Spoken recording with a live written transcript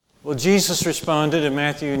Well, Jesus responded in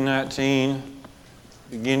Matthew 19,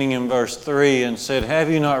 beginning in verse 3, and said, "Have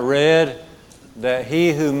you not read that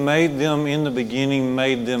he who made them in the beginning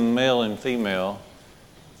made them male and female,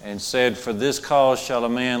 and said, For this cause shall a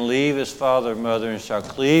man leave his father and mother, and shall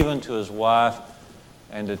cleave unto his wife,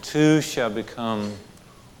 and the two shall become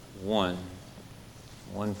one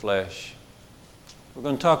flesh." We're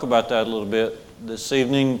going to talk about that a little bit this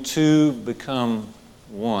evening, two become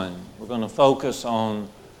one. We're going to focus on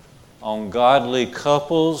godly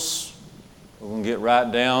couples. We're going to get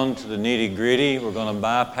right down to the nitty-gritty. We're going to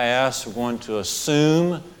bypass. We're going to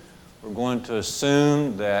assume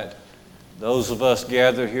that those of us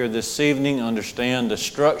gathered here this evening understand the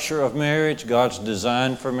structure of marriage, God's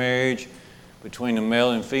design for marriage between a male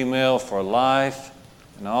and female for life,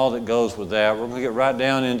 and all that goes with that. We're going to get right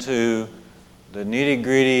down into the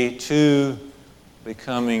nitty-gritty, two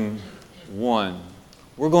becoming one.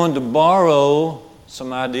 We're going to borrow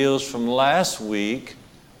some ideas from last week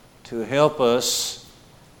to help us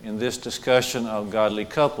in this discussion of godly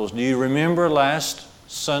couples. Do you remember last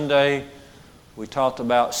Sunday we talked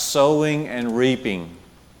about sowing and reaping?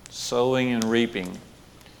 Sowing and reaping.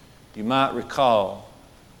 You might recall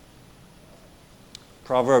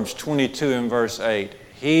Proverbs 22 and verse 8.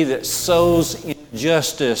 He that sows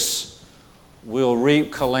injustice will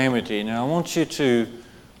reap calamity. Now I want you to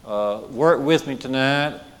work with me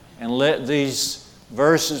tonight and let these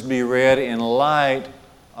verses be read in light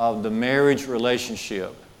of the marriage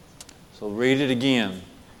relationship. So read it again.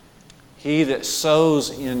 He that sows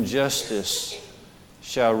injustice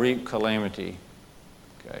shall reap calamity.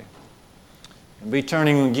 Okay. And be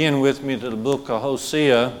turning again with me to the book of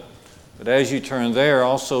Hosea. But as you turn there,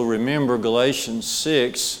 also remember Galatians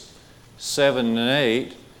 6, 7 and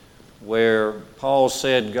 8, where Paul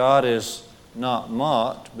said, God is not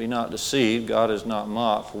mocked, be not deceived, God is not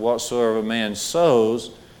mocked. For whatsoever a man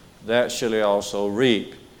sows, that shall he also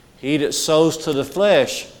reap. He that sows to the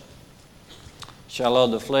flesh shall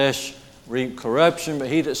of the flesh reap corruption, but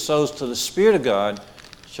he that sows to the Spirit of God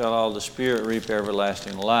shall of the Spirit reap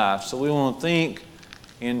everlasting life. So we want to think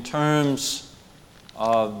in terms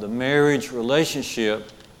of the marriage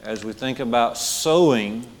relationship as we think about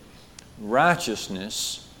sowing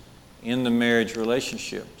righteousness in the marriage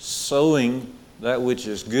relationship. Sowing that which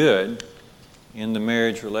is good in the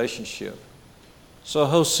marriage relationship. So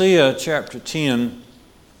Hosea chapter 10,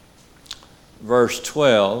 verse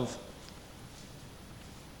 12.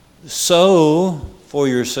 Sow for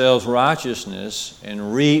yourselves righteousness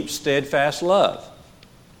and reap steadfast love.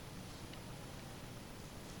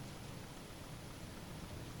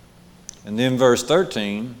 And then verse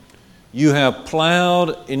 13. You have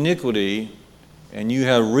plowed iniquity, and you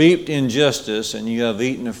have reaped injustice, and you have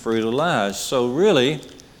eaten the fruit of lies. So really,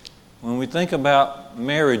 when we think about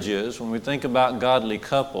marriages, when we think about godly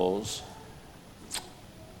couples,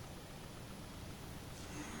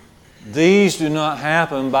 these do not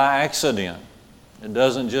happen by accident. It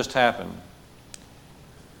doesn't just happen.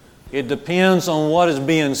 It depends on what is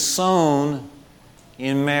being sown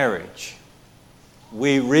in marriage.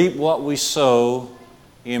 We reap what we sow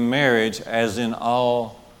in marriage, as in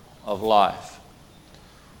all of life.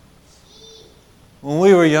 When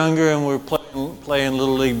we were younger and we were playing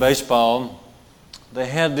Little League Baseball, they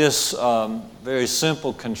had this very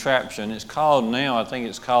simple contraption. It's called now, I think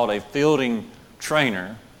it's called a fielding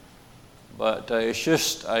trainer. But it's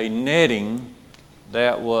just a netting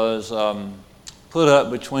that was put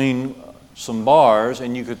up between some bars,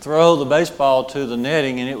 and you could throw the baseball to the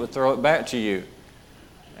netting and it would throw it back to you.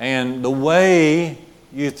 And the way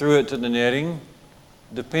you threw it to the netting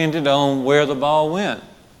depended on where the ball went.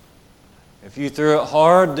 If you threw it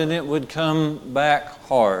hard, then it would come back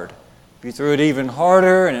hard. If you threw it even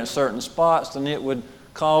harder and at certain spots, then it would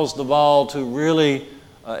cause the ball to really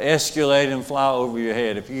escalate and fly over your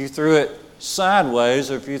head. If you threw it sideways,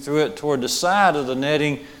 or if you threw it toward the side of the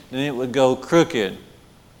netting, then it would go crooked.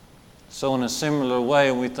 So in a similar way,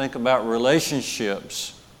 when we think about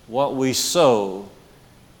relationships, what we sow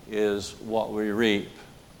is what we reap.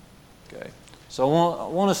 Okay. So I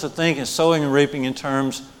want us to think in sowing and reaping in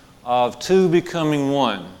terms of two becoming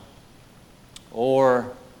one,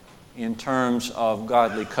 or in terms of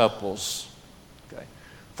godly couples. Okay.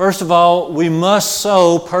 First of all, we must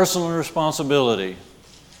sow personal responsibility.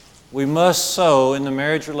 We must sow in the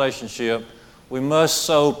marriage relationship, we must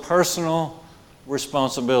sow personal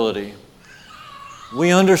responsibility.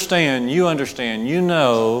 We understand, you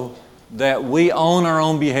know that we own our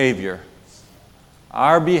own behavior.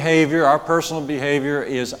 Our behavior, our personal behavior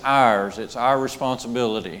is ours. It's our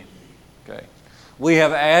responsibility. Okay. We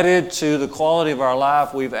have added to the quality of our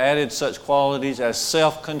life, we've added such qualities as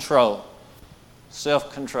self-control.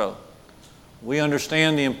 self-control. We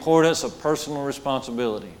understand the importance of personal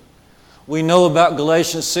responsibility. We know about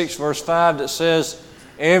Galatians 6 verse 5 that says,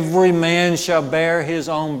 every man shall bear his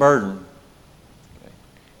own burden. Okay.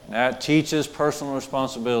 That teaches personal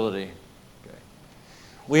responsibility. Okay.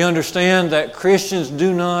 We understand that Christians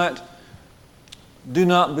do not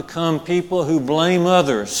become people who blame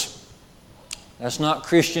others. That's not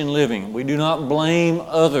Christian living. We do not blame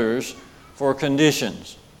others for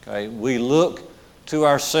conditions. Okay. We look to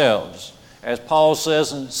ourselves. As Paul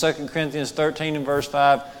says in 2 Corinthians 13 and verse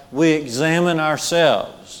 5, we examine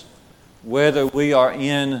ourselves whether we are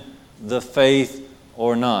in the faith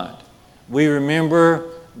or not. We remember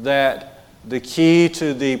that the key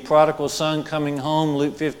to the prodigal son coming home,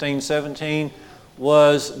 Luke 15:17,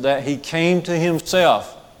 was that he came to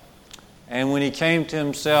himself. And when he came to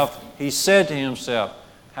himself, he said to himself,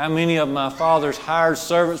 how many of my father's hired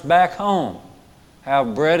servants back home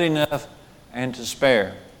have bread enough and to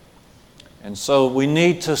spare? And so we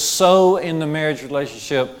need to sow in the marriage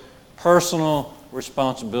relationship personal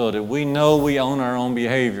responsibility. We know we own our own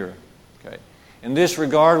behavior. Okay. In this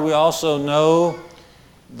regard, we also know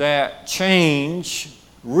that change,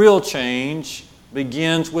 real change,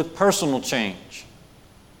 begins with personal change.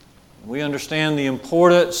 We understand the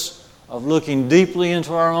importance of looking deeply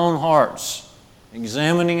into our own hearts,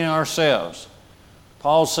 examining ourselves.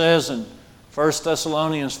 Paul says in 1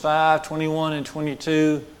 Thessalonians 5:21 and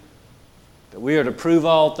 22, that we are to prove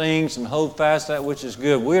all things and hold fast that which is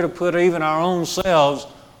good. We are to put even our own selves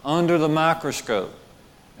under the microscope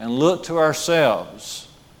and look to ourselves.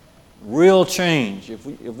 Real change. If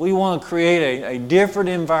we want to create a different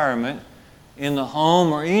environment in the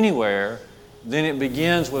home or anywhere, then it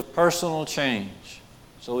begins with personal change.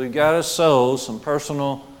 So we've got to sow some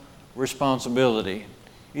personal responsibility.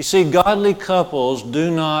 You see, godly couples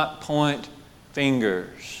do not point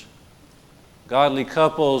fingers. Godly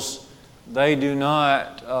couples, they do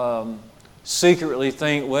not secretly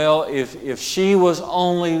think, well, if she was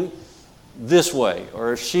only this way,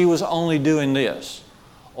 or if she was only doing this,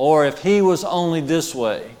 or if he was only this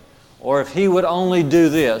way, or if he would only do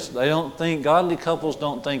this. They don't think, godly couples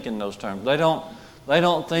don't think in those terms. They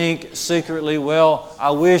don't think secretly, well,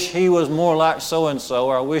 I wish he was more like so-and-so,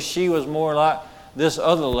 or I wish she was more like this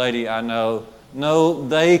other lady I know. No,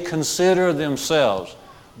 they consider themselves.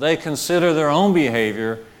 They consider their own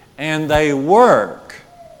behavior, and they work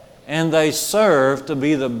and they serve to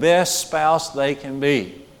be the best spouse they can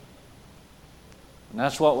be. And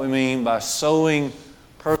that's what we mean by sowing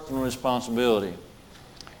personal responsibility.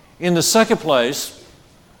 In the second place,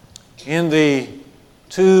 in the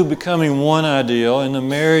two becoming one ideal, in the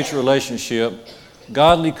marriage relationship,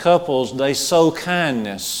 godly couples, they sow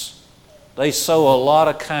kindness. They sow a lot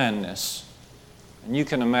of kindness. And you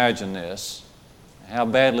can imagine this, how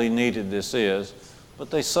badly needed this is.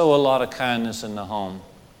 But they sow a lot of kindness in the home.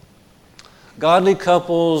 Godly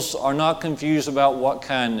couples are not confused about what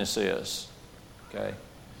kindness is. Okay?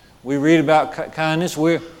 We read about kindness.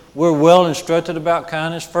 We're well instructed about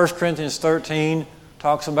kindness. 1 Corinthians 13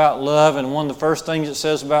 talks about love, and one of the first things it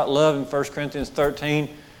says about love in 1 Corinthians 13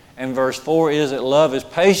 and verse 4 is that love is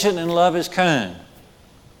patient and love is kind.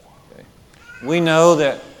 Okay? We know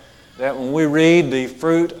that when we read the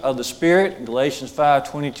fruit of the Spirit, Galatians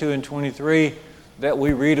 5:22 and 23, that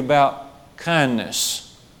we read about kindness.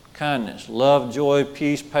 Kindness, love, joy,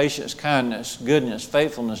 peace, patience, kindness, goodness,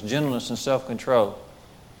 faithfulness, gentleness, and self-control.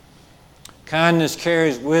 Kindness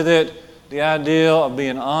carries with it the ideal of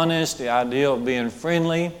being honest, the ideal of being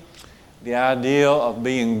friendly, the ideal of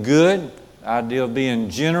being good, the ideal of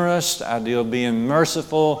being generous, the ideal of being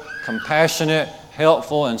merciful, compassionate,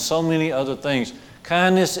 helpful, and so many other things.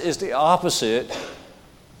 Kindness is the opposite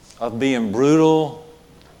of being brutal,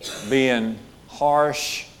 being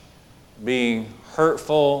harsh, being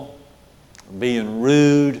hurtful, being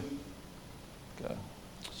rude. Okay.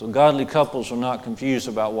 So godly couples are not confused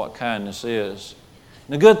about what kindness is.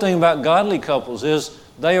 And the good thing about godly couples is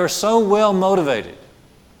they are so well motivated.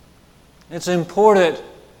 It's important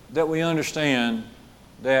that we understand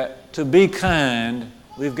that to be kind,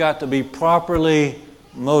 we've got to be properly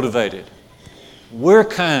motivated. We're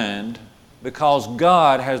kind because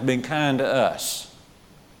God has been kind to us.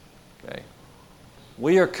 Okay.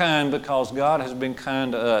 We are kind because God has been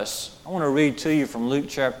kind to us. I want to read to you from Luke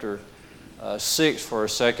chapter 6 for a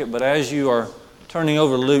second, but as you are turning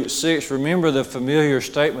over to Luke 6, remember the familiar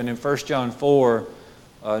statement in 1 John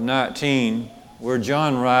 4:19, where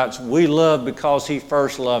John writes, we love because He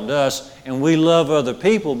first loved us, and we love other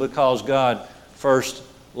people because God first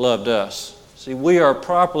loved us. See, we are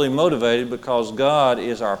properly motivated because God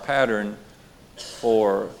is our pattern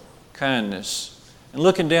for kindness. And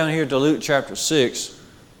looking down here to Luke chapter 6,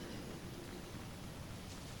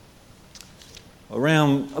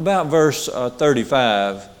 around about verse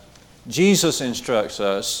 35, Jesus instructs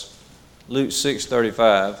us, Luke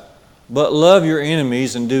 6:35, "But love your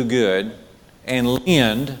enemies and do good, and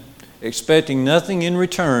lend, expecting nothing in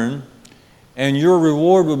return, and your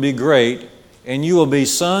reward will be great, and you will be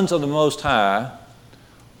sons of the Most High,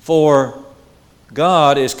 for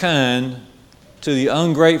God is kind to the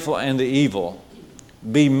ungrateful and the evil.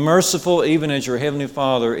 Be merciful even as your heavenly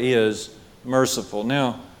Father is merciful."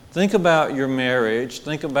 Now, think about your marriage.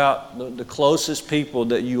 Think about the closest people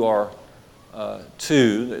that you are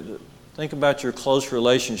to. Think about your close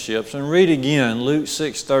relationships. And read again Luke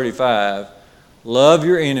 6:35. "Love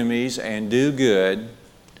your enemies and do good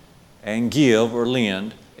and give," or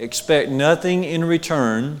lend, "expect nothing in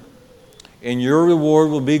return, and your reward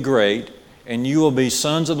will be great, and you will be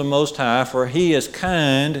sons of the Most High, for He is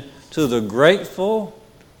kind to the grateful,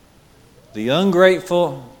 the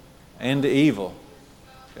ungrateful, and the evil."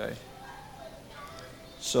 Okay.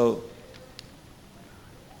 So,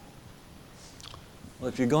 well,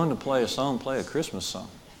 if you're going to play a song, play a Christmas song.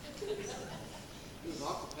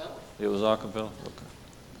 It was a cappella? Okay.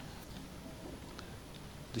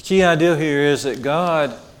 The key idea here is that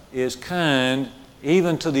God is kind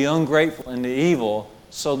even to the ungrateful and the evil,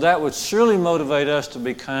 so that would surely motivate us to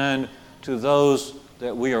be kind to those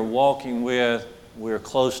that we are walking with, we're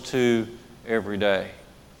close to every day.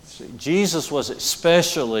 See, Jesus was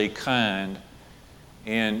especially kind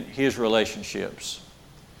in His relationships.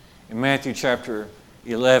 In Matthew chapter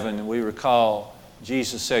 11, we recall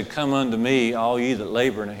Jesus said, "Come unto me, all ye that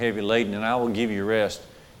labor and are heavy laden, and I will give you rest.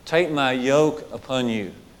 Take my yoke upon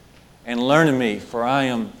you, and learn of me, for I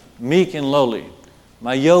am meek and lowly.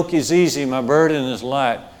 My yoke is easy, my burden is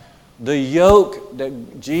light." The yoke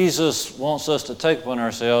that Jesus wants us to take upon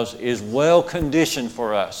ourselves is well conditioned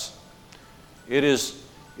for us. It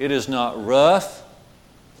is not rough.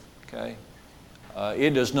 Okay?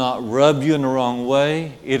 It does not rub you in the wrong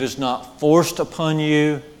way. It is not forced upon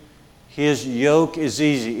you. His yoke is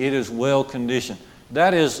easy. It is well conditioned.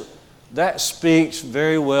 That speaks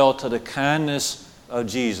very well to the kindness of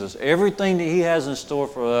Jesus. Everything that He has in store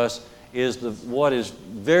for us is what is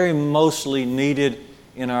very mostly needed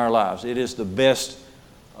in our lives. It is the best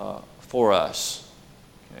for us.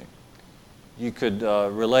 Okay. You could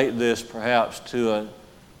relate this perhaps to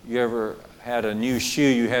you ever had a new shoe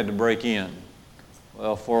you had to break in.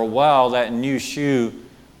 Well, for a while that new shoe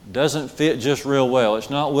doesn't fit just real well. It's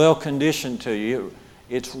not well conditioned to you.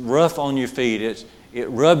 It's rough on your feet. It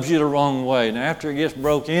rubs you the wrong way. And after it gets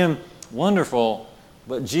broke in, wonderful.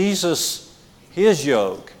 But Jesus, His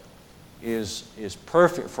yoke is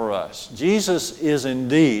perfect for us. Jesus is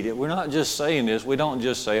indeed, we're not just saying this, we don't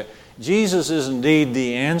just say it. Jesus is indeed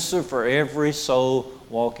the answer for every soul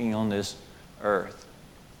walking on this earth.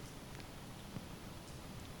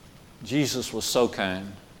 Jesus was so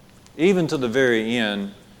kind, even to the very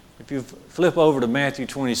end. If you flip over to Matthew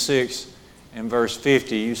 26 and verse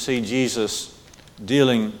 50, you see Jesus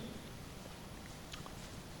dealing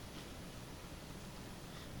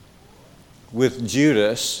with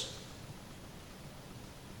Judas.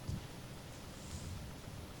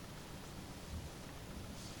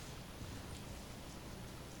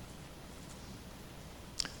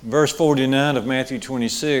 Verse 49 of Matthew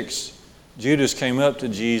 26, Judas came up to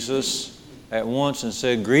Jesus at once and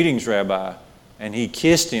said, "Greetings, Rabbi." And he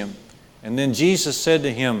kissed him. And then Jesus said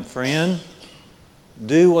to him, "Friend,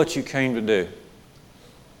 do what you came to do."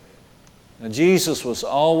 Now, Jesus was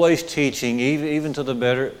always teaching, even to the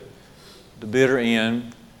bitter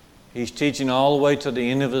end. He's teaching all the way to the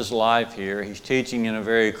end of His life here. He's teaching in a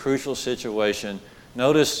very crucial situation.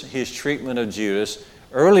 Notice His treatment of Judas.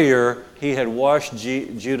 Earlier, He had washed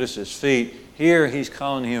Judas's feet. Here, He's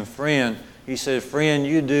calling him friend. He said, "Friend,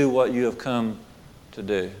 you do what you have come to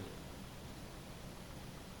do."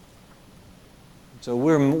 So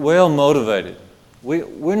we're well motivated.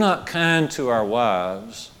 We're not kind to our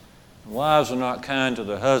wives. Wives are not kind to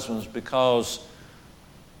their husbands because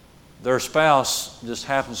their spouse just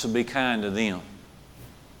happens to be kind to them.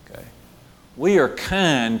 Okay? We are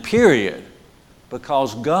kind, period,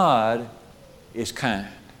 because God is kind.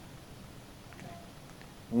 Okay?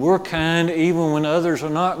 We're kind even when others are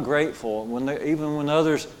not grateful, even when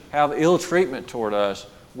others have ill treatment toward us.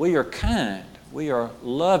 We are kind. We are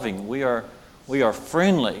loving. We are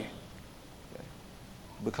friendly, okay,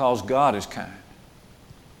 because God is kind.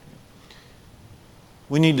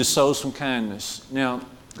 We need to sow some kindness. Now,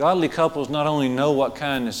 godly couples not only know what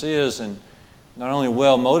kindness is and not only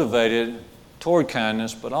well motivated toward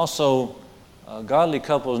kindness, but also godly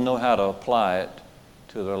couples know how to apply it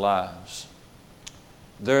to their lives.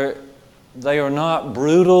 They are not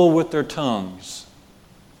brutal with their tongues.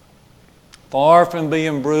 Far from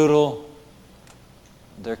being brutal,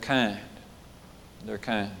 they're kind. They're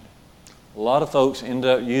kind. A lot of folks end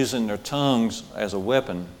up using their tongues as a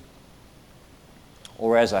weapon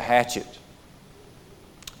or as a hatchet,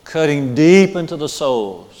 cutting deep into the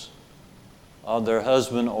souls of their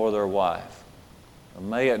husband or their wife. But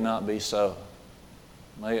may it not be so.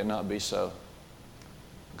 May it not be so.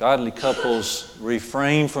 Godly couples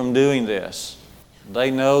refrain from doing this.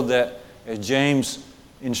 They know that, as James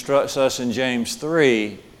instructs us in James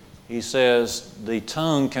 3, he says the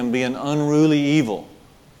tongue can be an unruly evil,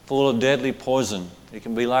 full of deadly poison. It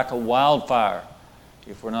can be like a wildfire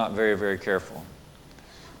if we're not very, very careful.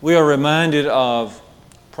 We are reminded of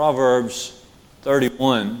Proverbs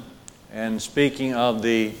 31, and speaking of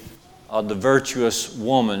the virtuous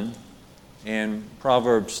woman in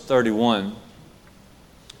Proverbs 31,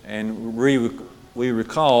 and we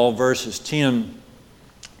recall verses 10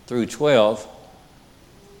 through 12.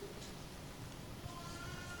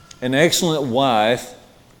 An excellent wife,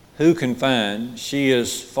 who can find? She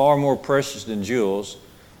is far more precious than jewels.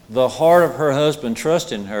 The heart of her husband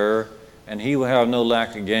trusts in her, and he will have no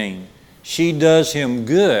lack of gain. She does him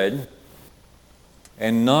good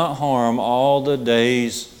and not harm all the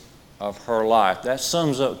days of her life. That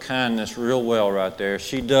sums up kindness real well right there.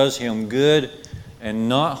 She does him good and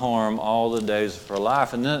not harm all the days of her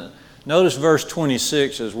life. And then notice verse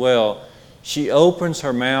 26 as well. She opens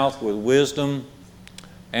her mouth with wisdom,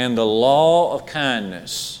 and the law of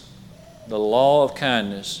kindness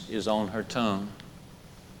is on her tongue.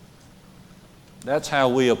 That's how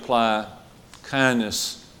we apply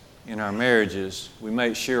kindness in our marriages. We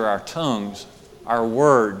make sure our tongues, our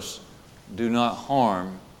words, do not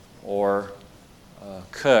harm or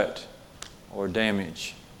cut or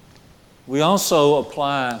damage. We also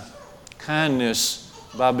apply kindness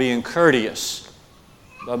by being courteous.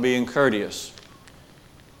 By being courteous.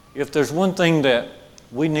 If there's one thing that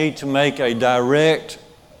we need to make a direct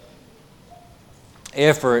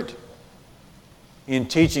effort in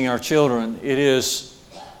teaching our children, it is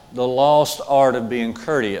the lost art of being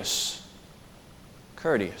courteous.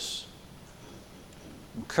 Courteous.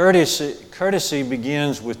 Courtesy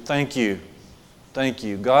begins with thank you. Thank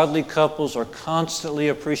you. Godly couples are constantly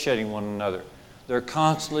appreciating one another. They're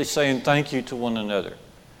constantly saying thank you to one another.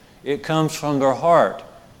 It comes from their heart.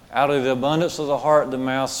 Out of the abundance of the heart, the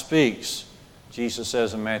mouth speaks, Jesus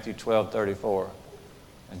says in Matthew 12:34.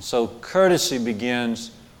 And so courtesy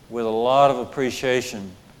begins with a lot of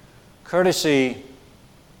appreciation. Courtesy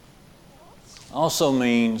also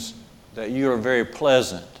means that you are very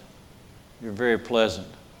pleasant. You're very pleasant.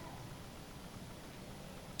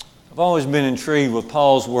 I've always been intrigued with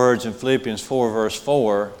Paul's words in Philippians 4, verse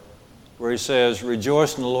 4, where he says,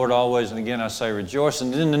 rejoice in the Lord always, and again I say rejoice.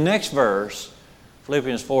 And then the next verse,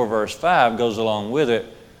 Philippians 4, verse 5, goes along with it,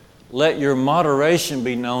 let your moderation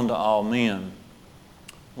be known to all men.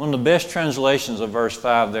 One of the best translations of verse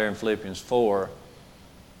 5 there in Philippians 4,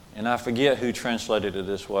 and I forget who translated it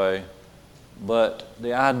this way, but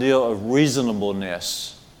the idea of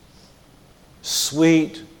reasonableness,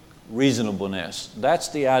 sweet reasonableness. That's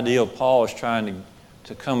the idea Paul is trying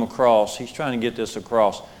to come across. He's trying to get this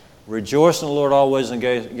across. Rejoice in the Lord always, and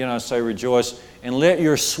again I say rejoice, and let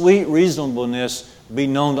your sweet reasonableness be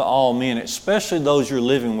known to all men, especially those you're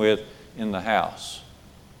living with in the house,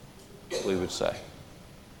 we would say.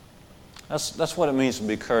 That's what it means to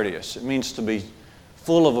be courteous. It means to be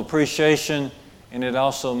full of appreciation, and it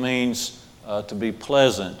also means to be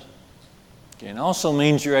pleasant. It also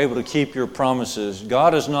means you're able to keep your promises.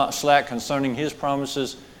 God is not slack concerning His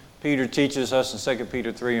promises. Peter teaches us in 2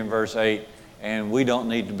 Peter 3 and verse 8, and we don't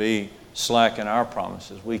need to be slack in our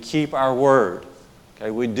promises. We keep our word.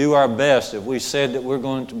 Okay, we do our best. If we said that we're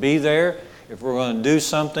going to be there, if we're going to do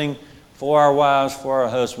something for our wives, for our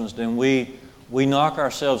husbands, then we knock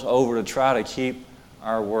ourselves over to try to keep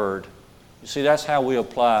our word. You see, that's how we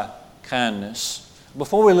apply kindness.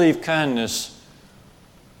 Before we leave kindness,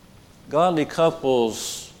 godly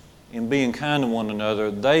couples, in being kind to one another,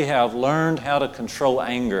 they have learned how to control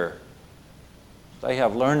anger. They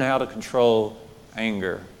have learned how to control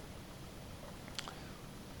anger.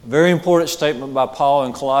 Very important statement by Paul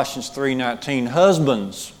in Colossians 3:19.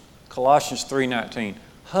 Husbands, Colossians 3:19.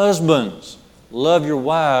 Husbands, love your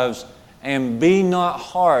wives and be not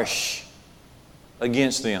harsh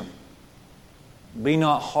against them. Be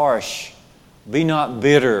not harsh. Be not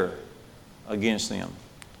bitter against them.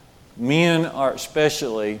 Men are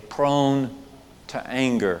especially prone to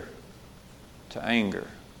anger. To anger.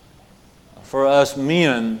 For us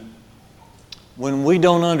men, when we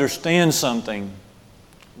don't understand something,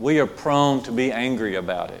 we are prone to be angry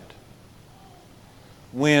about it.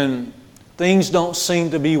 When things don't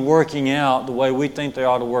seem to be working out the way we think they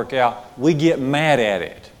ought to work out, we get mad at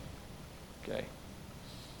it. Okay.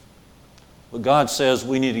 But God says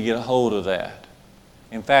we need to get a hold of that.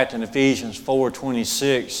 In fact, in Ephesians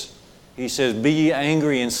 4:26, He says, "Be ye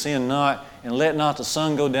angry and sin not, and let not the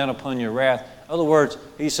sun go down upon your wrath." In other words,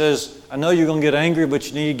 He says, I know you're going to get angry, but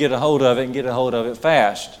you need to get a hold of it and get a hold of it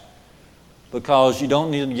fast. Because you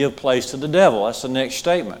don't need to give place to the devil. That's the next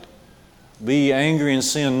statement. Be ye angry and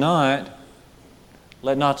sin not.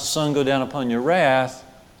 Let not the sun go down upon your wrath.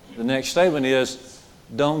 The next statement is,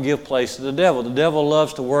 don't give place to the devil. The devil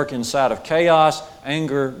loves to work inside of chaos.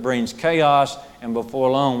 Anger brings chaos. And before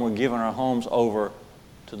long, we're giving our homes over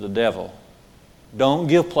to the devil. Don't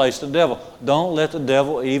give place to the devil. Don't let the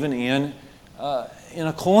devil even in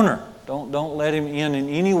a corner. Don't let him in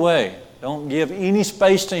any way. Don't give any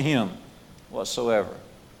space to him whatsoever.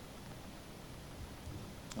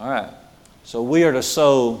 All right. So we are to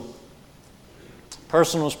sow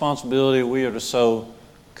personal responsibility. We are to sow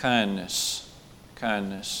kindness.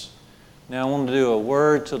 Kindness. Now I want to do a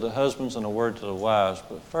word to the husbands and a word to the wives.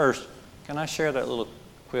 But first, can I share that little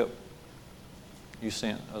quip you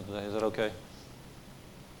sent the other day? Is that okay?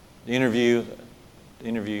 The interview.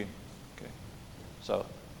 Okay. So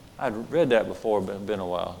I'd read that before, but it's been a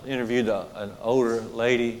while. Interviewed an older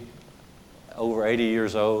lady, over 80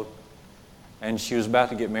 years old, and she was about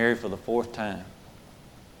to get married for the 4th time.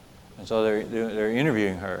 And so they're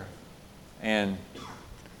interviewing her, and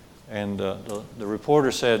the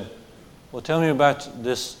reporter said, "Well, tell me about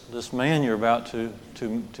this man you're about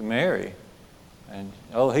to marry." And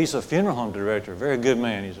he's a funeral home director, very good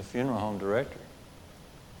man. He's a funeral home director.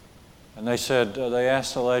 And they said, they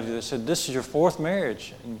asked the lady, they said, "This is your 4th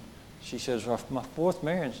marriage?" And she says, "My 4th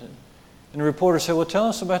marriage." And the reporter said, "Well, tell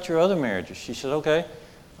us about your other marriages." She said, "Okay,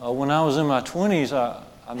 when I was in my 20s,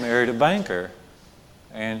 I married a banker,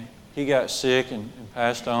 and he got sick and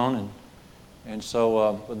passed on, and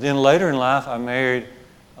so, but then later in life, I married,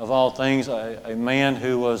 of all things, a man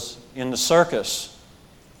who was in the circus,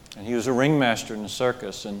 and he was a ringmaster in the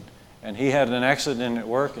circus, and he had an accident at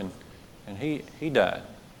work, and he died."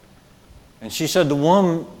 And she said, "The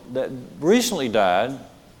one that recently died,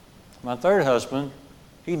 my 3rd husband,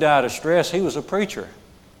 he died of stress. He was a preacher.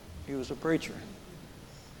 He was a preacher.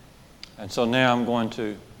 And so now I'm going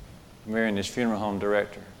to marry this funeral home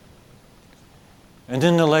director." And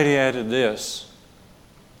then the lady added this.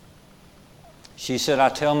 She said, "I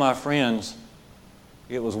tell my friends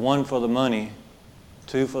it was 1 for the money,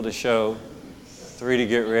 2 for the show, 3 to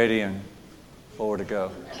get ready, and 4 to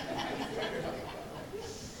go."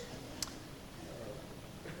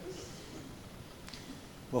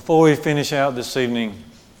 Before we finish out this evening,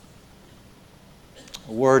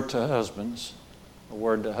 a word to husbands. A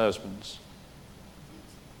word to husbands.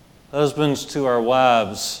 Husbands, to our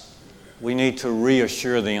wives, we need to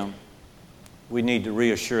reassure them. We need to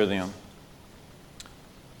reassure them.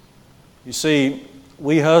 You see,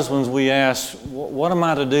 we husbands, we ask, what am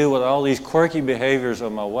I to do with all these quirky behaviors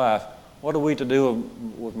of my wife? What are we to do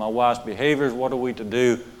with my wife's behaviors? What are we to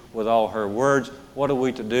do with all her words? What are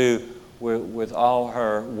we to do with all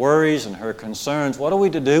her worries and her concerns? What are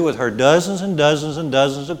we to do with her dozens and dozens and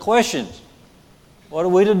dozens of questions? What are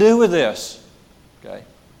we to do with this? Okay.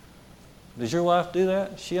 Does your wife do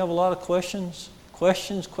that? Does she have a lot of questions?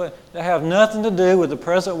 Questions that have nothing to do with the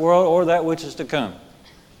present world or that which is to come.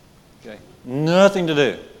 Okay. Nothing to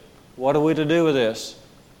do. What are we to do with this?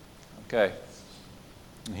 Okay.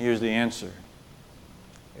 And here's the answer.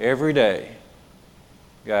 Every day,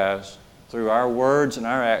 guys, through our words and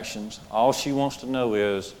our actions, all she wants to know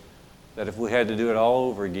is that if we had to do it all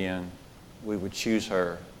over again, we would choose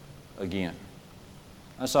her again.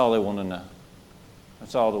 That's all they want to know.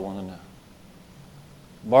 That's all they want to know.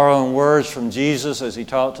 Borrowing words from Jesus as he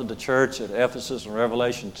taught to the church at Ephesus in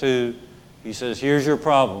Revelation 2, he says, "Here's your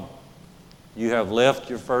problem. You have left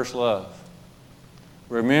your first love.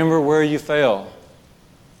 Remember where you fell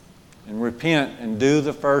and repent and do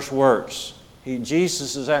the first works."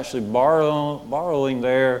 Jesus is actually borrowing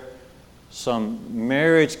there some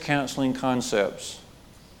marriage counseling concepts,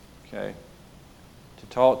 okay, to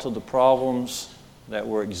talk to the problems that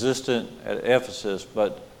were existent at Ephesus.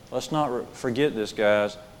 But let's not forget this,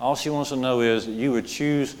 guys. All she wants to know is that you would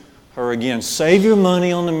choose her again. Save your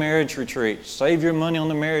money on the marriage retreat. Save your money on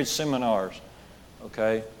the marriage seminars,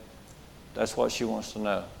 okay? That's what she wants to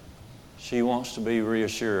know. She wants to be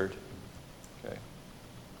reassured.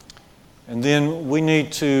 And then we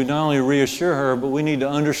need to not only reassure her, but we need to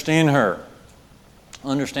understand her.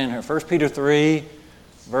 Understand her. 1 Peter 3,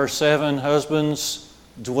 verse 7, husbands,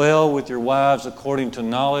 dwell with your wives according to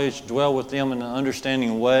knowledge, dwell with them in an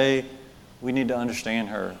understanding way. We need to understand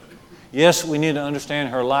her. Yes, we need to understand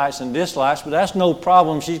her likes and dislikes, but that's no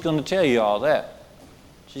problem. She's going to tell you all that.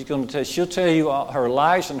 She'll tell you all her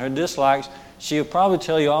likes and her dislikes. She'll probably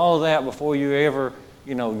tell you all of that before you ever,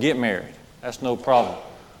 get married. That's no problem.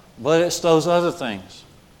 But it's those other things.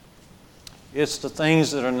 It's the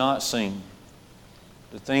things that are not seen,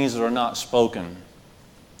 the things that are not spoken,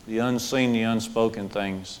 the unseen, the unspoken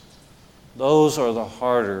things. Those are the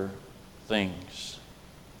harder things.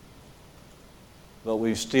 But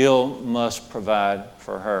we still must provide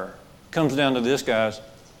for her. It comes down to this, guys.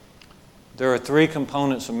 There are three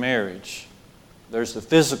components of marriage. There's the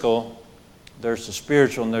physical, there's the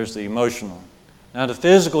spiritual, and there's the emotional. Now, the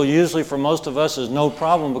physical usually for most of us is no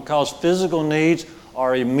problem because physical needs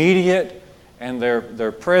are immediate and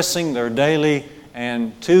they're pressing, they're daily,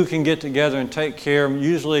 and two can get together and take care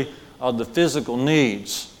usually of the physical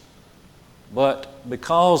needs. But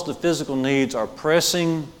because the physical needs are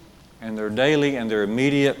pressing and they're daily and they're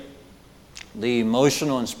immediate, the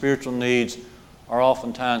emotional and spiritual needs are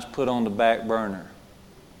oftentimes put on the back burner.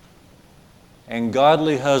 And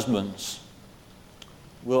godly husbands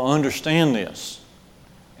will understand this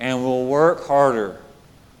and will work harder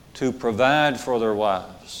to provide for their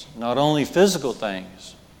wives, not only physical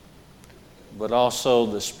things, but also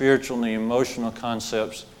the spiritual and the emotional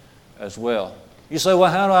concepts as well. You say,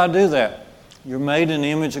 well, how do I do that? You're made in the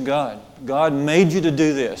image of God. God made you to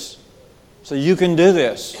do this. So you can do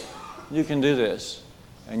this. You can do this.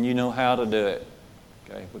 And you know how to do it.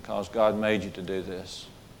 Okay? Because God made you to do this.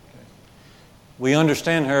 Okay? We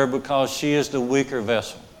understand her because she is the weaker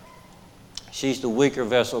vessel. She's the weaker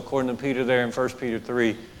vessel, according to Peter there in 1 Peter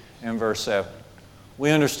 3 and verse 7.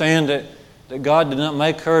 We understand that God did not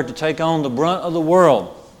make her to take on the brunt of the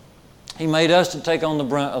world. He made us to take on the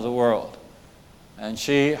brunt of the world. And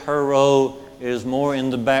her role is more in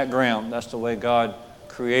the background. That's the way God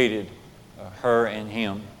created her and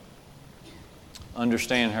him.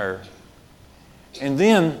 Understand her. And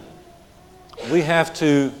then we have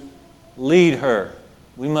to lead her.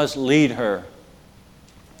 We must lead her.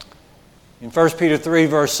 In 1 Peter 3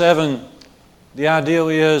 verse 7, the ideal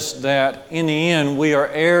is that in the end we are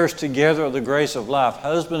heirs together of the grace of life.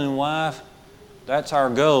 Husband and wife, that's our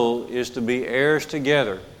goal, is to be heirs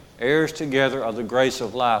together of the grace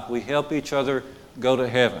of life. We help each other go to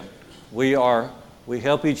heaven. We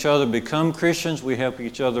help each other become Christians. We help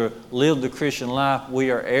each other live the Christian life. We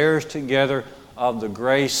are heirs together of the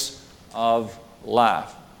grace of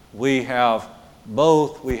life. We have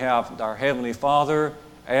both. We have our Heavenly Father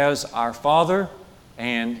as our Father,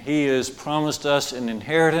 and He has promised us an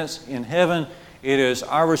inheritance in heaven. It is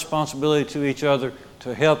our responsibility to each other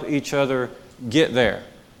to help each other get there.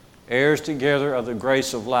 Heirs together of the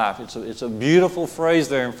grace of life. It's a beautiful phrase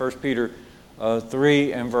there in 1 Peter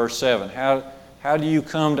 3 and verse 7. How do you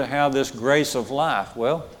come to have this grace of life?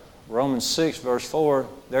 Well, Romans 6 verse 4,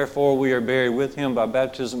 therefore we are buried with Him by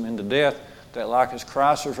baptism into death, that like as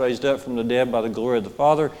Christ was raised up from the dead by the glory of the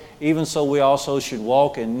Father, even so we also should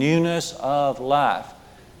walk in newness of life.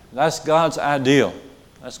 That's God's ideal.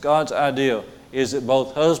 That's God's ideal, is that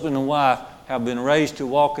both husband and wife have been raised to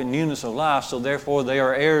walk in newness of life, so therefore they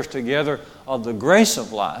are heirs together of the grace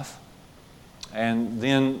of life. And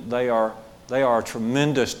then they are a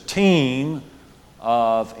tremendous team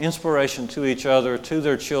of inspiration to each other, to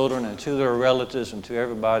their children, and to their relatives, and to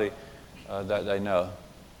everybody that they know.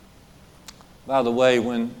 By the way,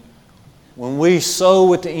 when we sow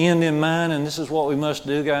with the end in mind, and this is what we must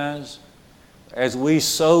do, guys, as we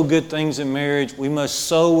sow good things in marriage, we must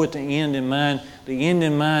sow with the end in mind. The end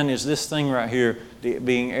in mind is this thing right here,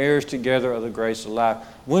 being heirs together of the grace of life.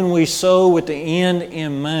 When we sow with the end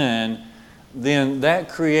in mind, then that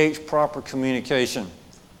creates proper communication.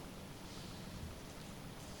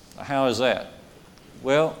 How is that?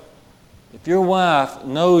 Well, if your wife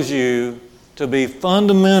knows you to be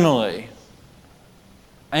fundamentally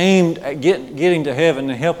aimed at getting to heaven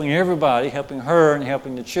and helping everybody, helping her and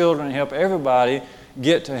helping the children and help everybody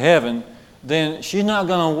get to heaven, then she's not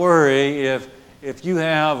going to worry if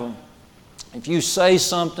you say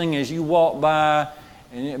something as you walk by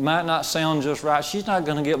and it might not sound just right. She's not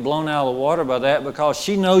going to get blown out of the water by that, because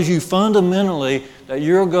she knows you fundamentally that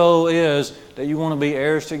your goal is that you want to be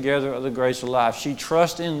heirs together of the grace of life. She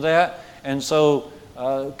trusts in that, and so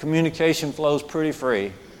communication flows pretty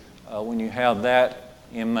free when you have that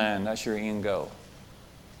in mind. That's your end goal.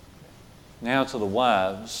 Now to the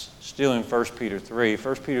wives, still in 1 Peter 3.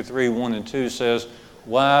 1 Peter 3, 1 and 2 says,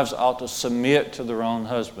 wives ought to submit to their own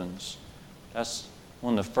husbands. That's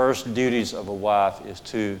one of the first duties of a wife, is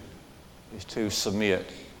to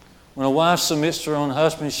submit. When a wife submits to her own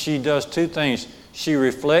husband, she does two things. She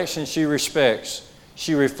reflects and she respects.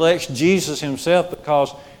 She reflects Jesus himself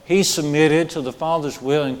because he submitted to the Father's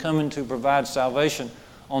will in coming to provide salvation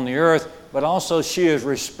on the earth, but also she is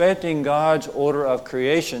respecting God's order of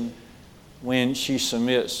creation when she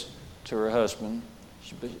submits to her husband.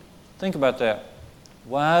 Think about that.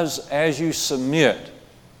 Wives, as you submit,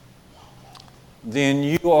 then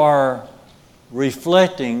you are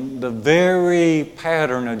reflecting the very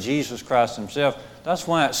pattern of Jesus Christ himself. That's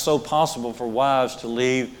why it's so possible for wives to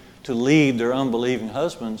lead their unbelieving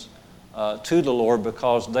husbands to the Lord,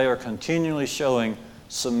 because they are continually showing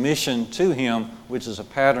submission to him, which is a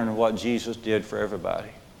pattern of what Jesus did for everybody.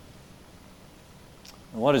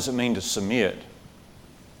 And what does it mean to submit?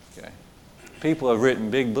 Okay. People have written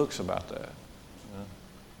big books about that.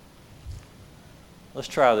 Let's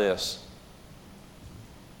try this.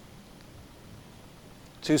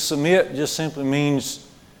 To submit just simply means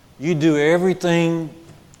you do everything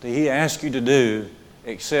that he asks you to do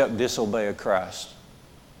except disobey Christ.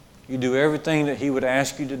 You do everything that he would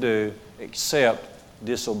ask you to do except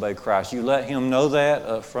disobey Christ. You let him know that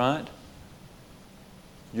up front.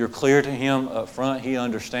 You're clear to him up front. He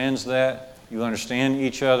understands that. You understand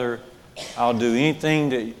each other. I'll do anything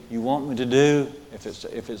that you want me to do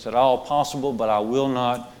if it's at all possible, but I will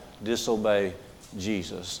not disobey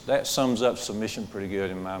Jesus. That sums up submission pretty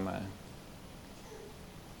good in my mind.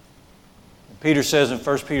 Peter says in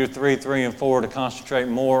 1 Peter 3 and 4 to concentrate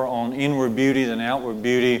more on inward beauty than outward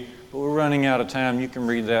beauty, but we're running out of time. You can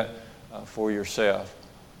read that for yourself.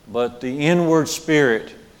 But the inward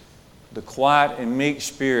spirit, the quiet and meek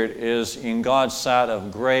spirit, is in God's sight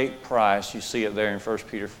of great price. You see it there in 1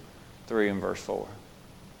 Peter 3 and verse 4.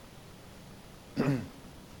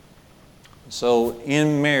 So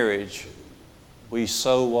in marriage, we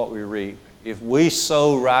sow what we reap. If we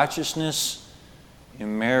sow righteousness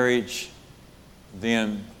in marriage,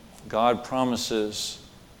 then God promises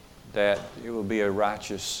that it will be a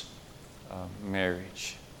righteous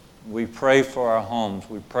marriage. We pray for our homes.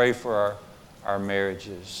 We pray for our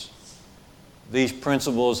marriages. These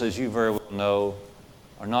principles, as you very well know,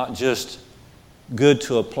 are not just good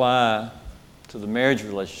to apply to the marriage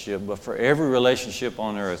relationship, but for every relationship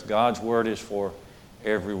on earth. God's Word is for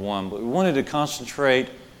everyone. But we wanted to concentrate,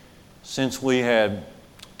 since we had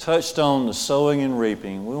touched on the sowing and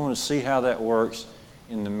reaping, we want to see how that works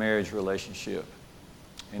in the marriage relationship.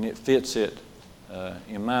 And it fits it,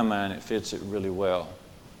 in my mind, it fits it really well.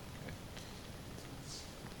 Okay.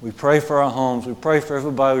 We pray for our homes, we pray for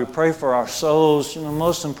everybody, we pray for our souls. You know, the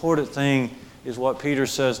most important thing is what Peter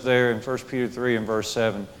says there in 1 Peter 3 and verse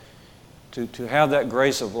 7, to have that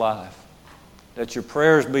grace of life, that your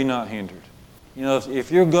prayers be not hindered. You know, if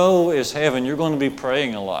your goal is heaven, you're going to be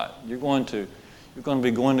praying a lot. You're going to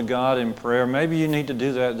be going to God in prayer. Maybe you need to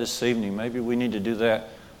do that this evening. Maybe we need to do that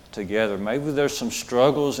together. Maybe there's some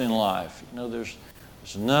struggles in life. You know, there's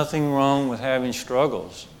nothing wrong with having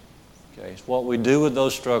struggles. Okay, it's what we do with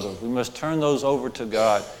those struggles. We must turn those over to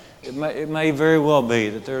God. It may very well be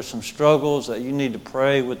that there are some struggles that you need to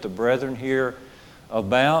pray with the brethren here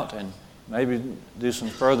about, and maybe do some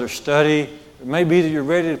further study. It may be that you're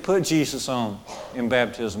ready to put Jesus on in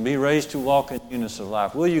baptism, be raised to walk in newness of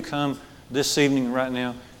life. Will you come this evening right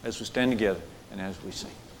now as we stand together and as we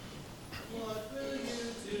sing?